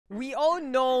We all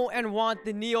know and want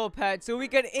the Neopet, so we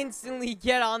could instantly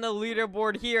get on the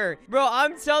leaderboard here. Bro,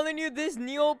 I'm telling you, this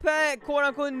Neopet,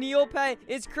 quote-unquote Neopet,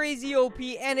 is crazy OP,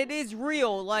 and it is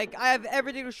real. Like, I have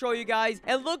everything to show you guys.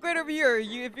 And look right over here.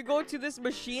 If you go to this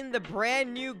machine, the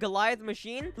brand new Goliath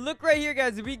machine, look right here,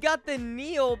 guys. We got the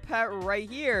Neopet right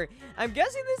here. I'm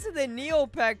guessing this is the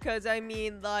Neopet because, I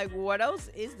mean, like, what else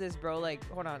is this, bro? Like,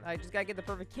 hold on. I just gotta get the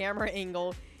perfect camera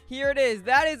angle. Here it is.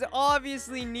 That is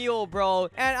obviously Neo, bro.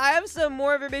 And I have some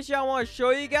more information I want to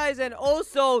show you guys, and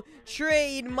also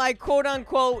trade my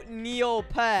quote-unquote Neo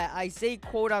pet. I say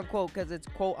quote-unquote because it's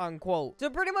quote-unquote. So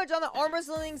pretty much on the Arm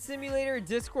Wrestling Simulator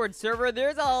Discord server,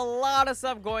 there's a lot of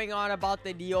stuff going on about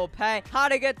the Neo pet, how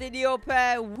to get the Neo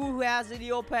pet, who has the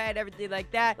Neo pet, and everything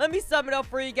like that. Let me sum it up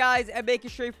for you guys and make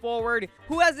it straightforward.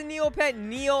 Who has a Neo pet?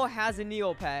 Neo has a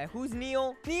Neo pet. Who's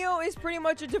Neo? Neo is pretty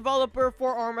much a developer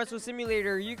for Arm Wrestle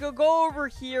Simulator. You could go over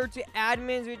here to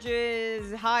admins, which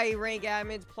is high rank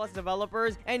admins plus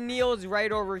developers, and Neo's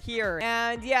right over here.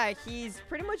 And yeah, he's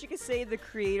pretty much, you could say, the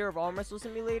creator of Arm Wrestle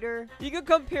Simulator. You could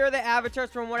compare the avatars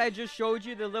from what I just showed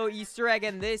you, the little Easter egg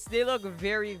and this. They look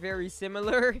very, very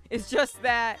similar. It's just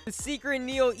that the secret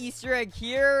Neo Easter egg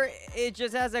here, it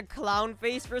just has a clown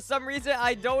face for some reason.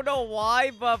 I don't know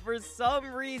why, but for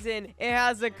some reason, it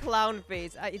has a clown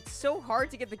face. It's so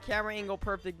hard to get the camera angle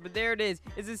perfect, but there it is.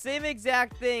 It's the same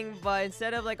exact thing, but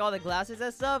instead of like all the glasses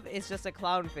and stuff, it's just a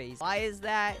clown face. Why is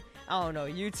that? I don't know.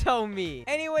 You tell me.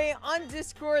 Anyway, on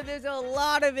Discord, there's a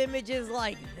lot of images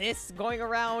like this going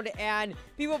around, and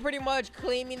people pretty much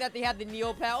claiming that they have the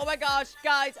Neopet. Oh my gosh,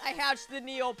 guys, I hatched the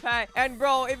Neopet. And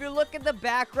bro, if you look at the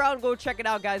background, go check it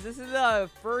out, guys. This is the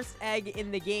first egg in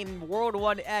the game, World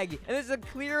 1 egg. And this is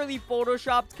clearly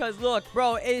photoshopped because look,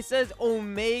 bro, it says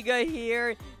Omega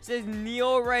here. It says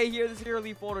Neo right here. This is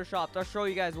clearly photoshopped. I'll show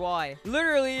you guys why.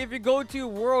 Literally, if you go to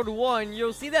World 1,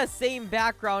 you'll see that same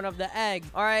background of the egg.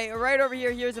 All right, right over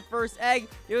here, here's the first egg.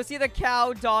 You'll see the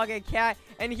cow, dog, and cat.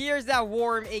 And here's that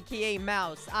worm, aka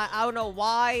mouse. I don't know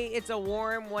why it's a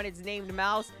worm when it's named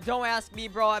mouse. Don't ask me,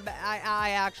 bro. I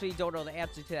actually don't know the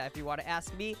answer to that if you want to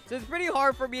ask me. So it's pretty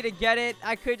hard for me to get it.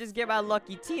 I could just get my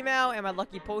lucky team out and my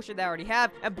lucky potion that I already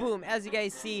have. And boom, as you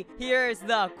guys see, here's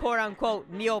the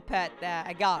quote-unquote Neopet that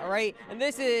I got, right? And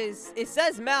this is, it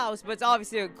says mouse, but it's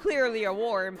obviously clearly a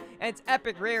worm. And it's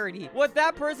epic rarity. What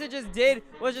that person just did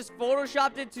was just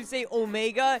photoshopped it to say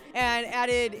Omega and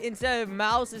added, instead of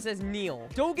mouse, it says Neo.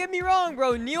 Don't get me wrong,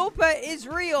 bro. Neopet is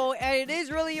real, and it is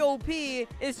really OP.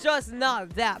 It's just not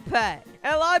that pet.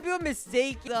 And a lot of people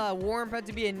mistake the worm pet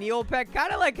to be a Neopet,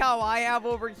 kind of like how I have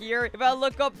over here. If I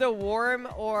look up the worm,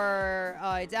 or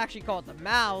it's actually called the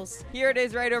mouse, here it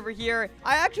is right over here.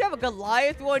 I actually have a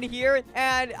Goliath one here,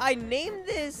 and I named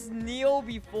this Neo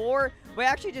before, but I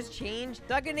actually just changed.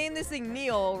 So I can name this thing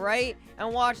Neo, right?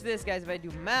 And watch this, guys. If I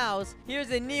do mouse, here's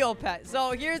a Neopet.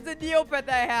 So here's the Neopet that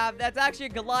I have. That's actually a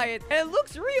Goliath. And it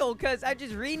looks real because I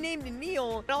just renamed it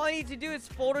Neo. And all I need to do is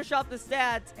Photoshop the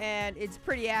stats, and it's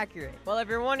pretty accurate. Well, if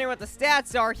you're wondering what the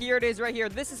stats are, here it is right here.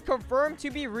 This is confirmed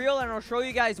to be real, and I'll show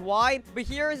you guys why. But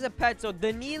here is a pet. So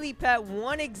the Neely pet,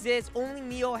 one exists. Only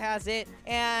Neo has it.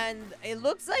 And it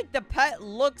looks like the pet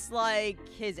looks like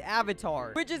his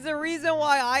avatar, which is the reason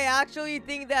why I actually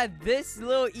think that this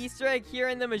little Easter egg here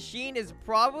in the machine is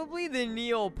probably the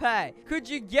Neo pet. Could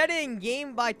you get it in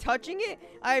game by touching it?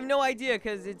 I have no idea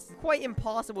because it's quite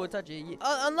impossible to touch it.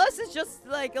 Unless it's just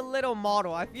like a little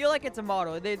model. I feel like it's a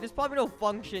model. There's probably no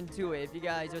function to it if you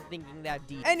guys are thinking that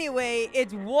deep. Anyway,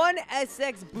 it's 1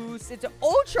 SX boost. It's an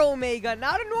Ultra Omega,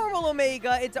 not a normal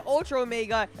Omega. It's an Ultra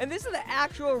Omega. And this is the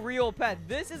actual real pet.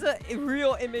 This is a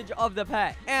real image of the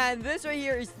pet. And this right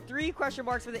here is 3 question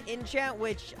marks for the enchant,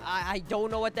 which I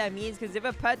don't know what that means, because if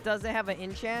a pet doesn't have an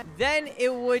enchant, then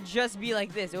it would just be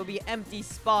like this. It would be an empty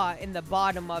spot in the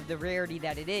bottom of the rarity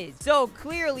that it is. So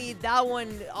clearly that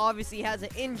one obviously has an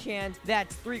enchant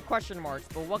that's 3 question marks.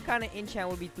 But what kind of enchant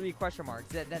would be 3 question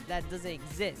marks? That doesn't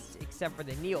exist except for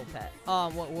the Neopet.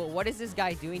 What is this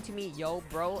guy doing to me? Yo,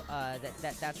 bro,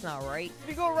 that's not right. If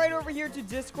you go right over here to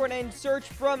Discord and search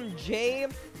from Jay,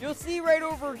 you'll see right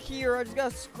over here, I just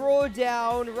gotta scroll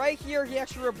down. Right here, he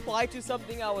actually replied to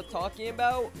something I was talking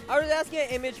about. I was asking an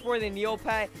image for the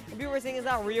Neopet, and people were saying it's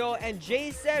not real, and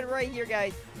Jay said right here,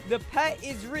 guys, the pet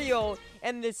is real,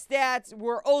 and the stats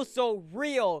were also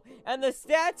real. And the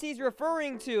stats he's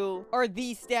referring to are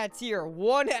these stats here.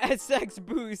 1 SX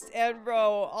boost. And bro,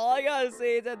 all I gotta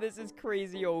say is that this is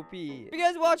crazy OP. If you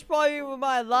guys watch probably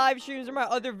my live streams or my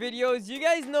other videos, you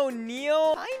guys know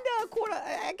Neo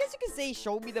I guess you could say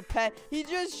showed me the pet. He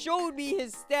just showed me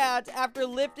his stats after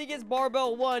lifting his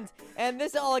barbell once, and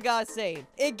this is all I gotta say.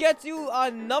 It gets you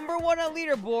on #1 on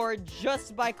leaderboard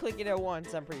just by clicking it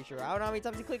once, I'm pretty sure. I don't know how many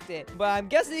times he clicked it, but I'm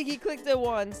guessing he clicked it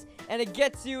once, and it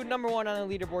gets you #1 on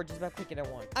the leaderboard just by clicking it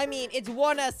once. I mean, it's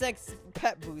 1 SX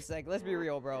pet boost. Like, let's be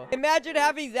real, bro. Imagine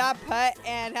having that pet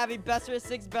and having best of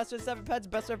 6, best of 7 pets,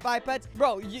 best of 5 pets.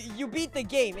 Bro, you beat the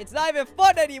game. It's not even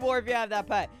fun anymore if you have that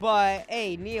pet. But,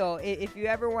 hey, Neo, if you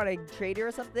ever want to trade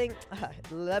or something,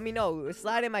 let me know.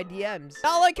 Slide in my DMs.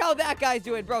 Not like how that guy's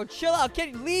doing, bro. Chill out,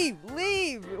 kid. Leave.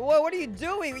 What are you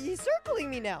doing? He's circling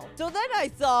me now. So then I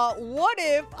thought, what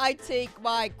if I take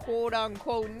my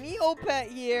quote-unquote Neo pet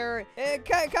here and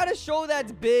kind of show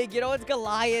that's big, you know, it's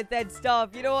Goliath and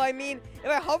stuff, you know what I mean? If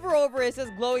I hover over it, it says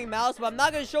glowing mouse, but I'm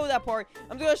not going to show that part.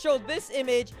 I'm going to show this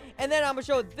image, and then I'm going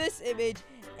to show this image,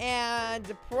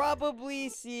 and probably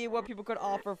see what people could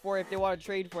offer for if they want to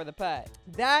trade for the pet.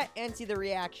 That and see the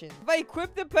reaction. If I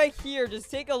equip the pet here, just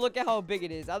take a look at how big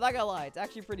it is. I'm not gonna lie, it's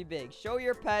actually pretty big. Show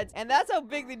your pets, and that's how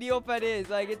big the Neo pet is.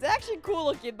 Like, it's actually cool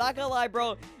looking, not gonna lie,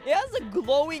 bro. It has a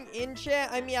glowing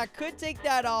enchant. I mean, I could take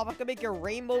that off. I could make it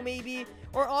rainbow maybe,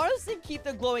 or honestly keep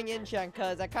the glowing enchant,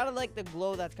 because I kind of like the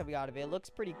glow that's coming out of it. It looks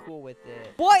pretty cool with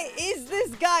it. What is this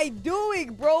guy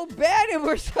doing, bro? Ban him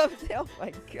or something. Oh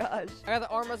my gosh. I got the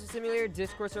arm wrestle simulator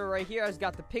Discord server right here. I just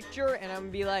got the picture, and I'm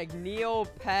gonna be like Neo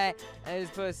pet, and I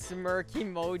just put a smirk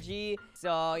emoji.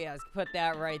 So yeah, let's put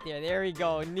that right there. There we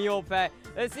go, Neo pet.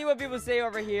 Let's see what people say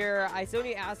over here. I still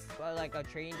need to ask like a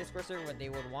trading Discord server what they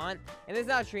would want, and this is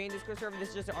not a trading Discord server. This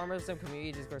is just an arm wrestle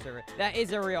community Discord server. That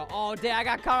isn't real. Oh damn, I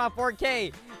got caught on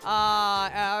 4K.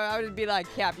 I would be like,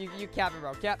 Cap, you cap it,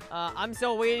 bro. Cap. I'm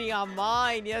still waiting on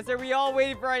mine. Yes, sir. We all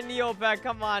waiting for our Neo pet.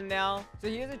 Come on now. So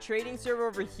here's a trading server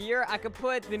over here. I could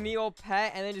put the Neo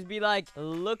pet and then just be like,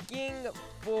 looking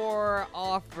for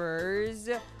offers.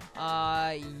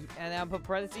 And then I'll put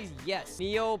parentheses, yes,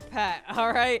 Neo pet.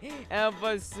 All right, and I'll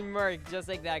put smirk just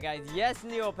like that, guys. Yes,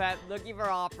 Neo pet, looking for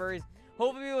offers.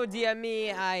 Hopefully people will DM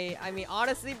me. I mean,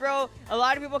 honestly, bro, a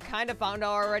lot of people kind of found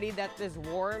out already that this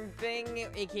worm thing,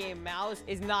 aka mouse,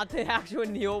 is not the actual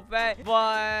Neo pet, but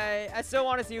I still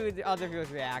want to see the other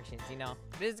people's reactions, you know.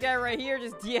 This guy right here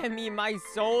just DM me my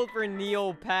soul for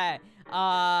Neo pet.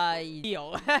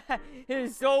 Neo.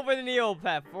 His soul for the Neo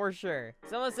pet, for sure.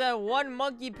 Someone said 1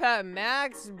 monkey pet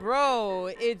max.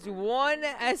 Bro, it's 1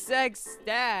 SX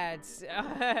stats.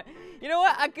 You know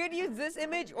what? I could use this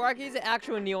image, or I could use the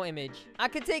actual Neo image. I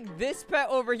could take this pet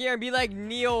over here and be like,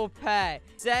 Neo pet,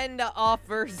 send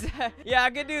offers. Yeah, I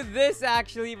could do this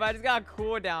actually, but I just got a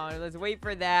cooldown. Let's wait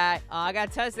for that. I got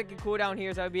a 10-second cooldown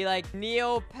here, so I'd be like,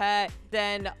 Neo pet,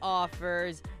 send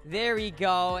offers. There we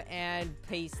go, and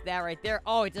paste that right there.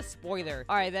 Oh, it's a spoiler.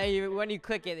 All right, then when you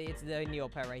click it, it's the Neo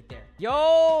pet right there.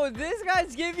 Yo, this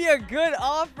guy's giving you a good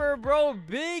offer, bro.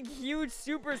 Big, huge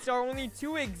superstar. Only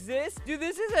 2 exist. Dude,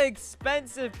 this is an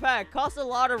expensive pet. Costs a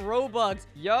lot of Robux.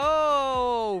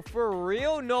 Yo, for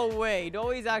real? No way.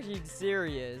 No, he's actually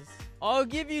serious. I'll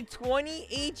give you 20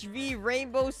 HV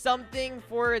rainbow something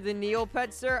for the Neo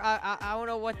pet, sir. I don't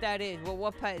know what that is.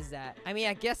 What pet is that? I mean,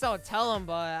 I guess I'll tell him,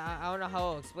 but I don't know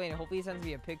how I'll explain it. Hopefully he sends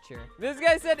me a picture. This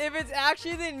guy said if it's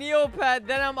actually the Neo pet,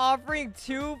 then I'm offering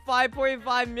 2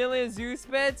 5.5 million Zeus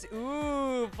pets.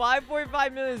 Ooh,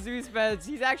 5.5 million Zeus pets.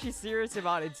 He's actually serious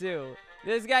about it, too.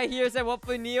 This guy here said, what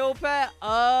for Neo pet?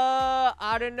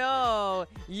 I don't know.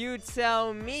 You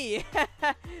tell me.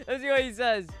 Let's see what he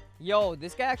says. Yo,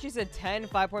 this guy actually said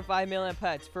 5.5 million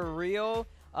pets. For real?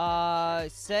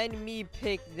 Send me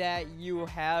pic that you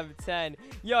have 10.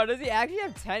 Yo, does he actually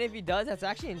have 10? If he does, that's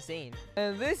actually insane.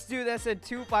 And this dude that said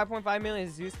 5.5 million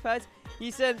Zeus pets,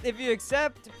 he said, if you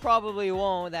accept, probably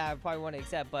won't. That I probably won't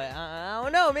accept, but I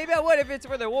don't know. Maybe I would if it's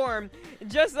for the worm.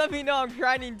 Just let me know. I'm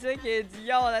grinding tickets.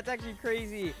 Yo, that's actually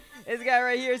crazy. This guy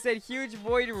right here said, huge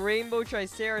void rainbow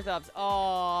triceratops.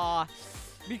 Aww.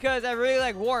 Because I really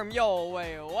like worm. Yo,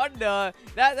 wait, what the?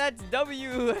 That's W.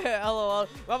 LOL. Well,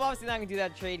 I'm obviously not gonna do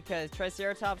that trade because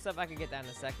Triceratops stuff, I can get that in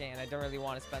a second, and I don't really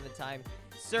want to spend the time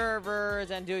servers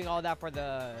and doing all that for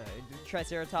the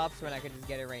Triceratops when I could just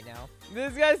get it right now.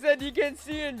 This guy said you can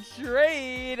see and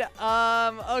trade.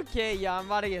 Okay, yeah, I'm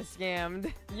about to get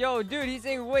scammed. Yo, dude, he's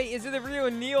saying, wait, is it the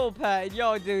real Neo pet?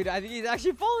 Yo, dude, I think he's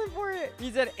actually falling for it.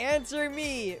 He said, answer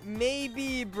me.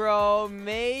 Maybe, bro.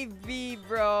 Maybe,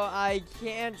 bro. I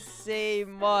can't say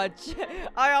much.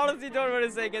 I honestly don't know what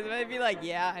to say because it might be like,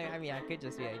 yeah, I mean, I could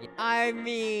just be like, I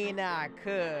mean, I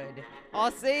could.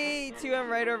 I'll say to him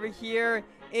right over here,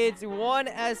 It's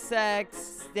 1SX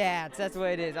stats. That's what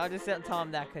it is. I'll just tell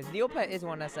him that because Neopet is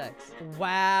 1SX.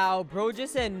 Wow, bro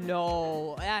just said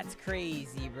no. That's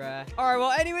crazy, bruh. All right,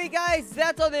 well, anyway, guys,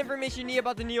 that's all the information you need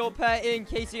about the Neopet. In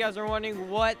case you guys are wondering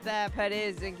what that pet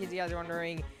is, in case you guys are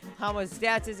wondering how much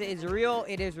stats is it, is real.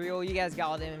 It is real. You guys got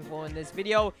all the info in this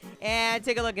video. And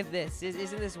take a look at this.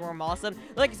 Isn't this worm awesome?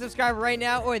 Like and subscribe right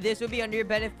now, or this will be under your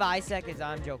bed in 5 seconds.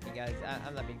 I'm joking, guys.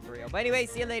 I'm not being for real. But anyway,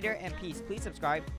 see you later, and peace. Please subscribe.